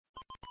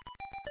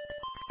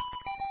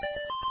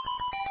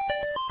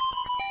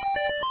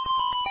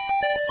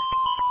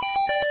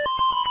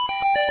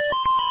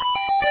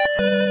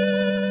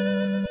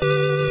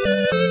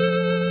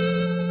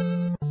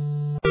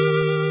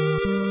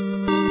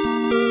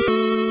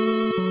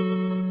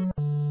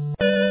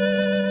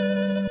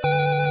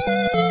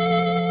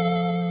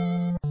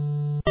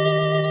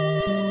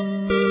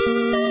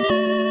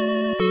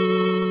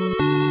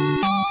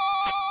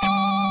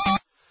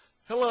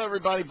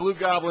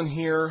Blugoblin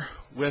here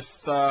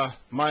with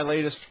my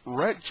latest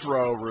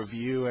retro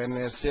review, and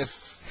as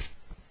if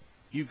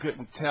you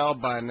couldn't tell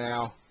by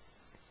now,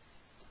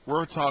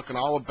 we're talking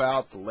all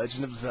about The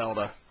Legend of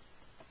Zelda.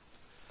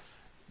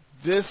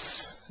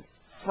 This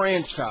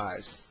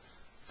franchise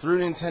through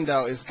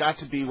Nintendo has got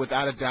to be,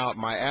 without a doubt,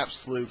 my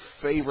absolute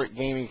favorite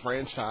gaming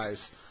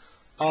franchise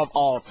of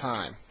all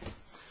time.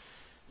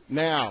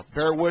 Now,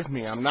 bear with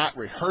me, I'm not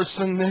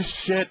rehearsing this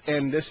shit,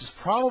 and this is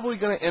probably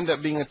going to end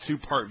up being a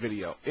two-part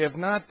video. If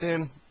not,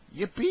 then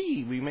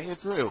yippee, we made it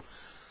through.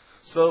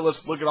 So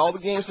let's look at all the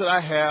games that I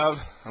have.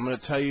 I'm going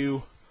to tell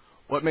you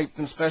what makes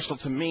them special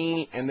to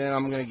me, and then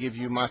I'm going to give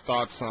you my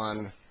thoughts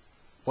on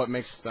what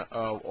makes the,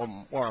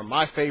 or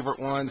my favorite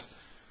ones,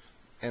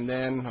 and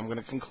then I'm going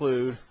to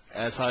conclude,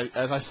 as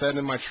I said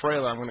in my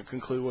trailer, I'm going to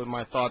conclude with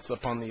my thoughts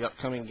upon the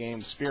upcoming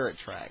game Spirit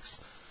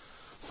Tracks.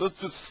 So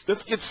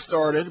let's get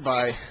started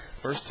by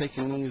first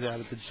taking these out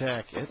of the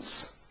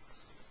jackets.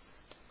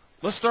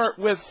 Let's start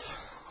with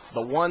the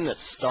one that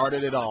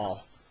started it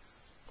all.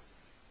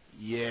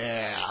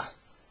 Yeah,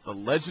 The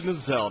Legend of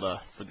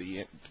Zelda for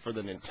the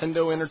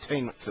Nintendo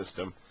Entertainment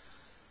System.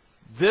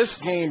 This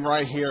game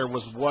right here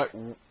was what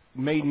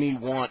made me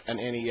want an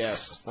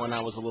NES when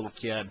I was a little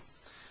kid.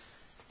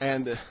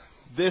 And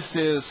this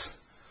is,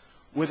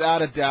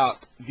 without a doubt,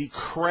 the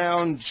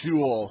crown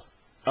jewel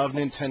of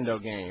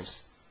Nintendo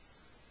games.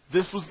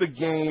 This was the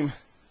game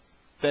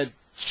that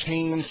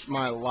changed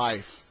my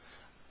life.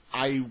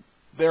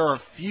 There are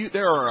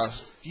a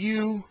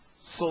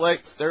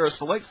select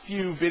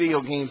few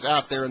video games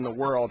out there in the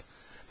world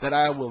that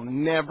I will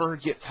never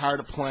get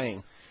tired of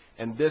playing,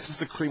 and this is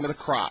the cream of the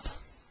crop,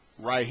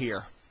 right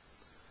here.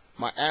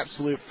 My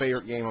absolute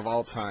favorite game of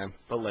all time,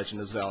 The Legend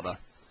of Zelda.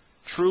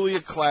 Truly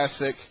a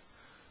classic.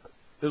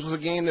 This was a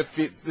game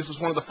this was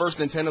one of the first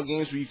Nintendo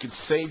games where you could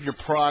save your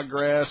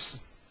progress.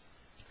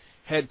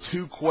 Had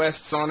 2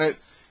 quests on it.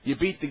 You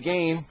beat the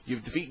game, you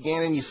defeat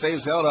Ganon, you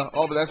save Zelda.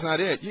 Oh, but that's not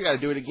it. You got to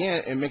do it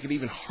again and make it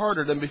even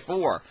harder than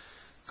before.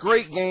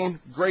 Great game,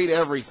 great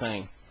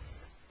everything.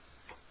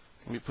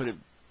 Let me put it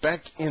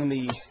back in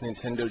the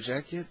Nintendo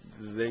jacket.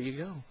 There you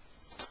go.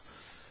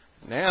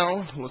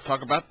 Now, let's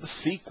talk about the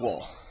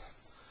sequel.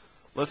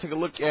 Let's take a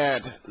look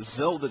at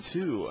Zelda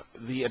 2,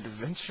 The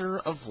Adventure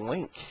of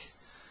Link.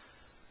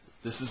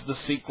 This is the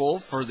sequel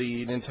for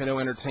the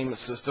Nintendo Entertainment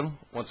System,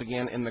 once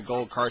again in the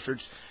gold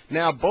cartridge.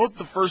 Now, both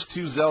the first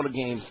 2 Zelda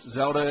games,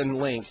 Zelda and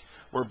Link,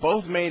 were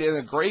both made in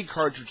a gray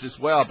cartridge as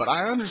well, but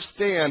I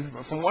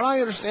understand, from what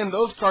I understand,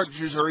 those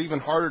cartridges are even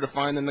harder to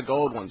find than the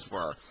gold ones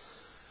were.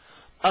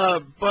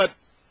 But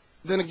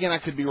then again, I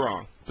could be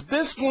wrong. But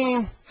this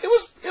game, it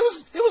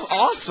was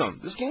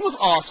awesome. This game was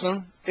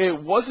awesome. It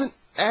wasn't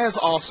as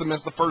awesome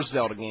as the first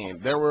Zelda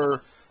game. There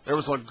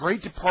was a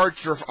great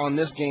departure on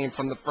this game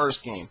from the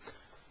first game.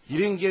 You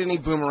didn't get any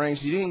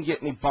boomerangs, you didn't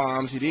get any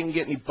bombs, you didn't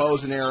get any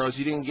bows and arrows,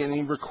 you didn't get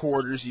any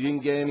recorders, you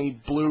didn't get any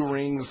blue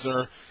rings,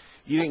 or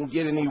you didn't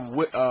get any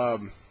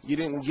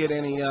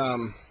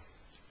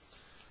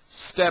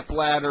step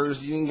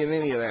ladders, you didn't get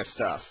any of that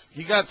stuff.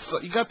 You got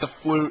the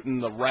flute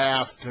and the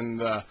raft and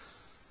the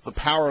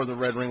power of the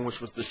red ring, which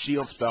was the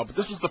shield spell. But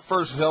this was the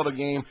first Zelda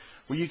game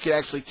where you could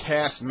actually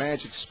cast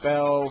magic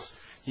spells.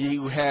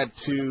 You had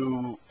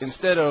to,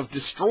 instead of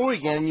destroy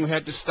Ganon, you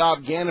had to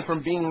stop Ganon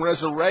from being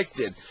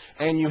resurrected,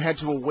 and you had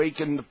to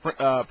awaken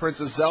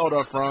Princess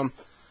Zelda from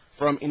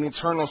an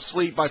eternal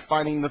sleep by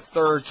finding the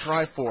 3rd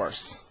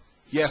Triforce.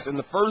 Yes, in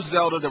the first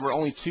Zelda, there were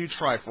only 2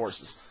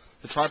 Triforces,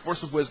 the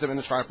Triforce of Wisdom and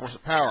the Triforce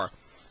of Power.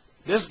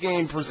 This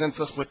game presents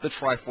us with the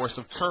Triforce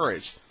of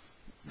Courage.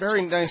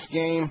 Very nice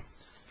game,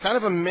 kind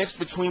of a mix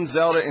between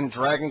Zelda and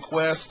Dragon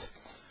Quest.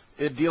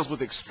 It deals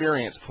with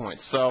experience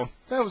points, so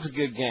that was a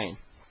good game.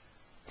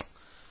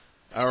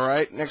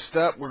 Alright, next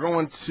up, we're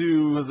going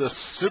to the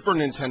Super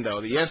Nintendo,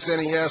 the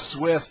SNES,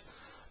 with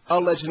The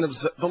Legend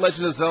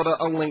of Zelda: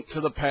 A Link to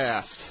the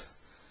Past.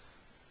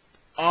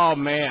 Oh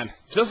man,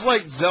 just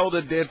like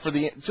Zelda for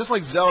the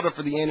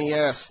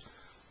NES,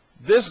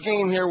 this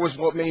game here was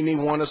what made me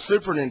want a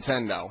Super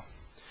Nintendo.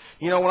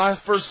 You know, when I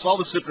first saw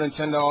the Super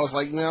Nintendo, I was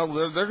like, you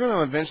know, they're going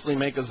to eventually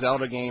make a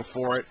Zelda game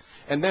for it.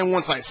 And then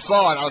once I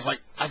saw it, I was like,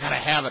 I gotta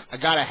have it, I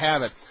gotta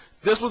have it.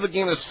 This was the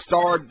game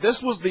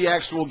this was the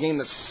actual game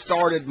that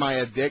started my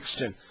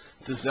addiction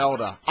to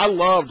Zelda. I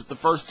loved the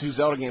first 2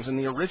 Zelda games, and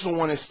the original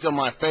one is still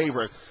my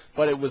favorite,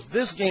 but it was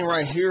this game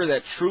right here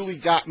that truly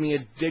got me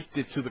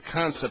addicted to the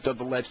concept of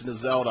The Legend of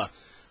Zelda.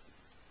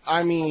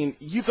 I mean,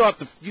 you thought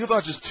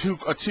just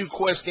a 2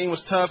 quest game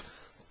was tough.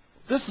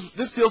 This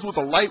deals with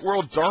a light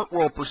world, dark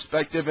world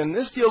perspective, and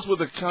this deals with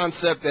a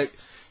concept that,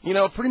 you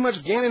know, pretty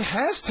much Ganon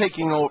has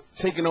taken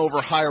over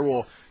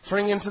Hyrule,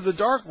 turning into the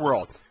dark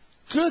world.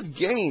 Good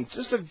game,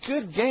 just a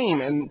good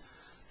game, and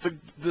the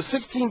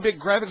 16-bit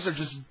graphics are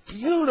just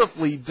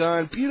beautifully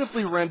done,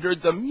 beautifully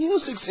rendered. The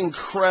music's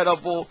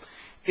incredible.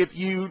 If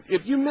you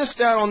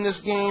missed out on this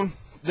game,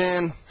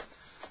 then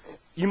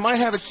you might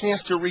have a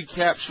chance to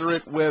recapture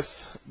it with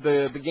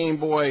the Game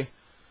Boy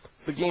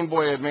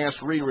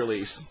Advance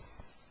re-release.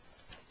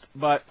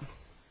 But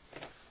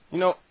you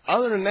know,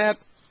 other than that,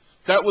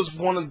 that was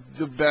one of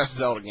the best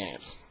Zelda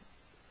games.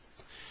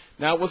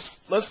 Now,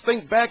 let's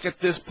think back at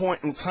this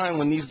point in time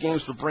when these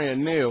games were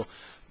brand new.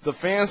 The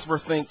fans were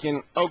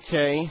thinking,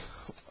 okay,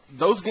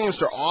 those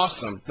games are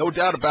awesome, no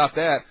doubt about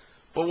that,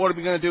 but what are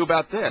we going to do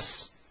about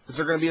this? Is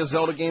there going to be a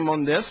Zelda game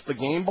on this, the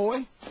Game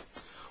Boy?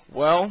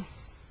 Well,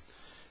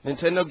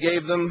 Nintendo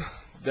gave them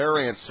their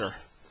answer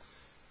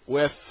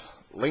with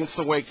Link's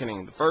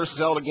Awakening, the first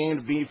Zelda game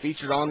to be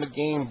featured on the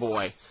Game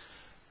Boy.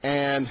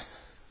 And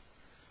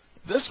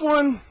this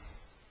game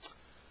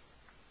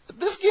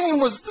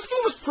was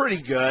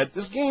pretty good.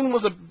 This game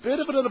was a bit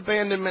of an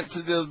abandonment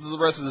to the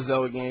rest of the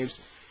Zelda games.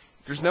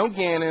 There's no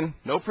Ganon,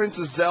 no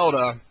Princess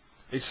Zelda,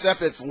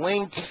 except it's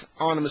Link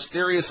on a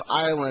mysterious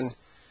island.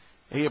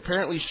 He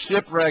apparently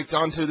shipwrecked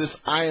onto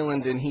this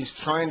island, and he's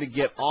trying to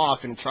get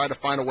off and try to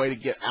find a way to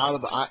get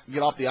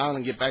off the island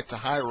and get back to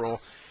Hyrule.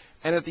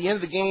 And at the end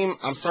of the game,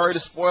 I'm sorry to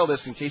spoil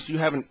this in case you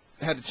haven't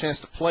had a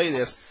chance to play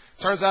this,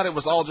 turns out it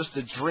was all just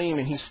a dream,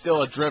 and he's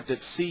still adrift at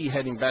sea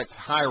heading back to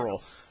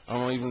Hyrule. I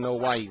don't even know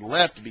why he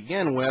left to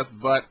begin with,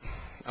 but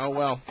oh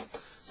well.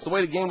 It's the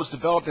way the game was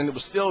developed, and it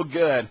was still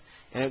good.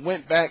 And it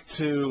went back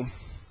to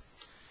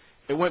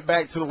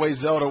the way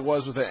Zelda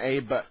was with an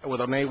A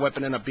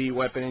weapon and a B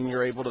weapon, and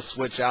you're able to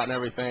switch out and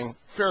everything.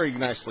 Very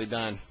nicely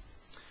done.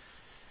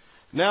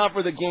 Now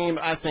for the game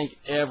I think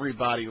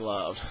everybody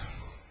loved.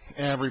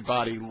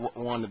 Everybody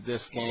wanted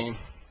this game.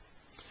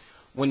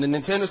 When the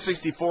Nintendo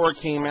 64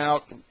 came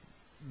out,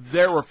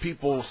 there were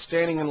people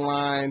standing in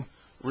line,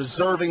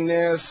 reserving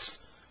this,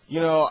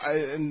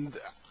 and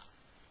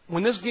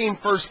when this game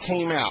first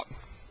came out,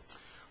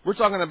 we're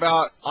talking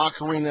about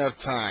Ocarina of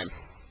Time.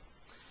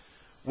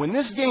 When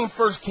this game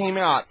first came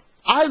out,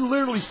 I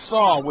literally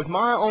saw with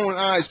my own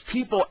eyes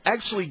people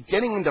actually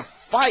getting into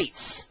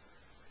fights,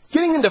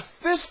 getting into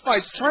fist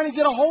fights, trying to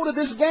get a hold of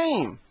this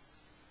game.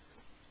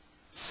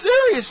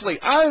 Seriously,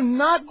 I'm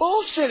not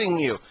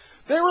bullshitting you.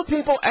 There were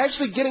people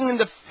actually getting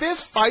into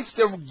fist fights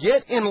to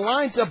get in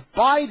line to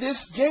buy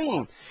this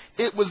game.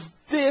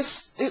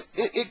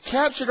 It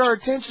captured our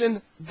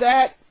attention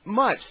that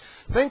much.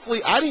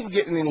 Thankfully, I didn't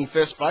get in any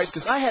fist fights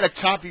because I had a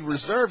copy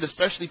reserved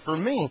especially for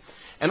me.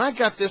 And I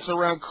got this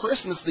around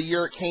Christmas the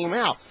year it came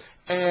out.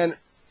 And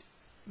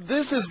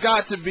this has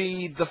got to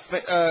be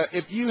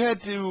if you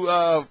had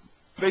to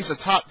face a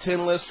top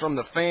 10 list from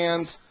the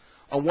fans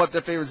on what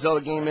their favorite Zelda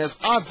game is,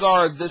 odds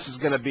are this is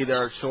going to be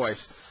their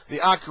choice. The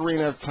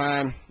Ocarina of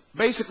Time,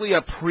 basically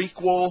a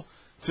prequel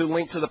to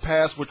Link to the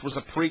Past, which was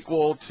a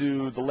prequel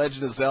to The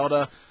Legend of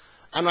Zelda.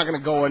 I'm not going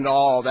to go into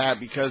all that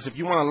because if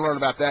you want to learn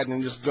about that,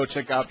 then just go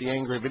check out the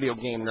Angry Video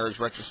Game Nerds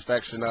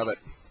retrospection of it.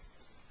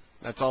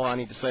 That's all I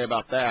need to say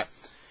about that.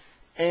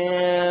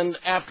 And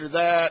after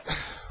that,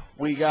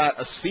 we got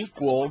a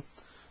sequel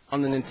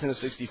on the Nintendo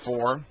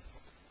 64.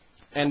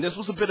 And this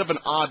was a bit of an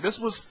odd...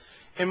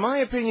 in my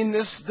opinion,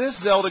 this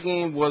Zelda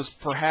game was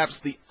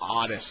perhaps the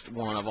oddest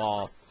one of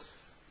all.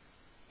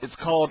 It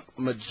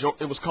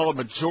was called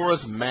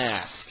Majora's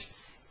Mask.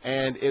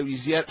 And it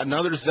was yet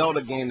another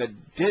Zelda game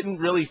that didn't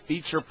really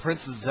feature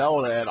Princess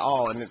Zelda at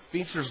all. And it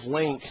features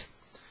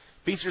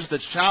the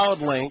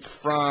child Link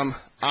from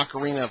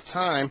Ocarina of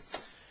Time,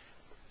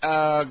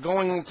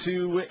 going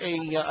to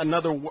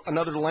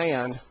another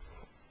land,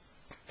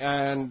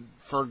 and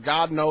for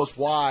God knows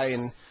why.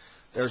 And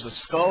there's a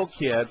Skull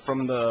Kid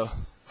from the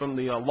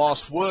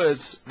Lost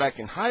Woods back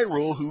in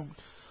Hyrule who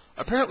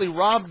apparently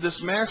robbed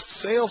this masked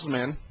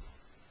salesman,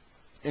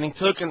 and he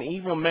took an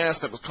evil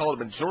mask that was called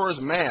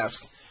Majora's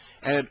Mask,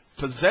 and it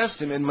possessed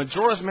him, and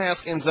Majora's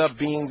Mask ends up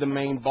being the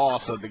main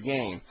boss of the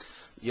game.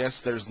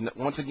 Yes,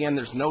 once again,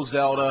 there's no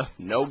Zelda,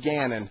 no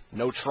Ganon,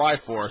 no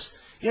Triforce,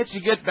 yet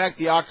you get back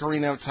the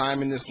Ocarina of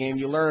Time in this game.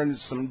 You learn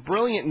some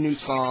brilliant new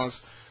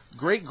songs,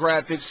 great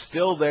graphics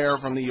still there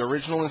from the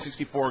original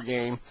N64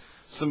 game,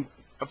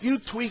 a few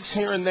tweaks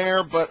here and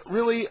there, but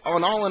really,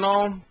 all in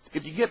all,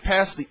 if you get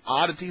past the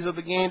oddities of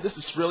the game, this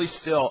is really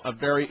still a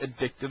very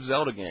addictive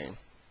Zelda game.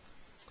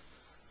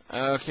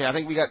 Okay, I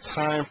think we got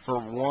time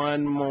for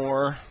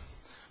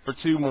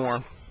two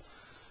more.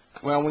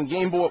 Well, when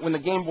the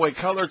Game Boy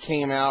Color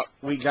came out,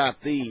 we got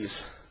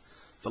these: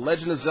 The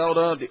Legend of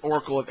Zelda, The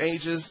Oracle of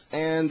Ages,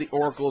 and The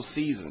Oracle of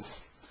Seasons.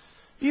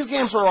 These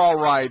games were all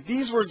right.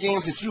 These were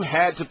games that you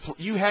had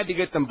to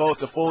get them both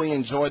to fully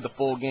enjoy the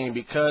full game,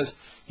 because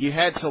you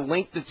had to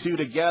link the two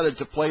together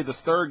to play the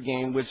third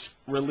game, which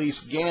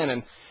released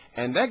Ganon,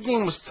 and that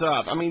game was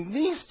tough. I mean,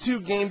 these two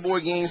Game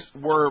Boy games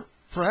were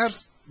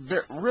perhaps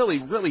really,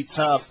 really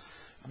tough.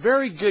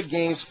 Very good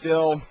games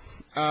still.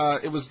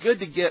 It was good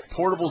to get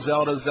portable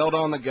Zelda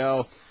on the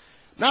go.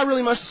 Not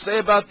really much to say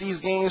about these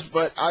games,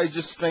 but I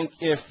just think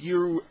if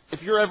you're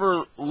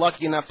ever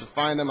lucky enough to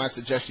find them, I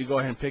suggest you go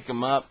ahead and pick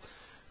them up,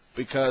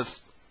 because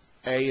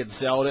A, it's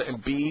Zelda,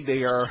 and B,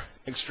 they are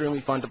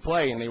extremely fun to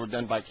play, and they were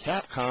done by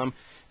Capcom.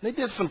 They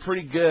did some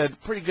pretty good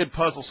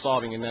puzzle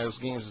solving in those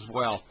games as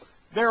well.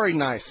 Very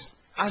nice.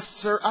 I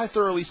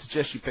thoroughly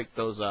suggest you pick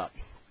those up.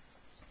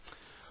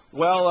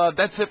 Well,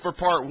 that's it for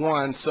part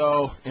one.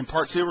 So in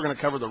part two, we're going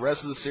to cover the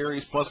rest of the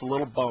series plus a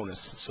little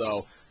bonus.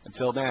 So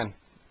until then,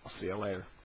 I'll see you later.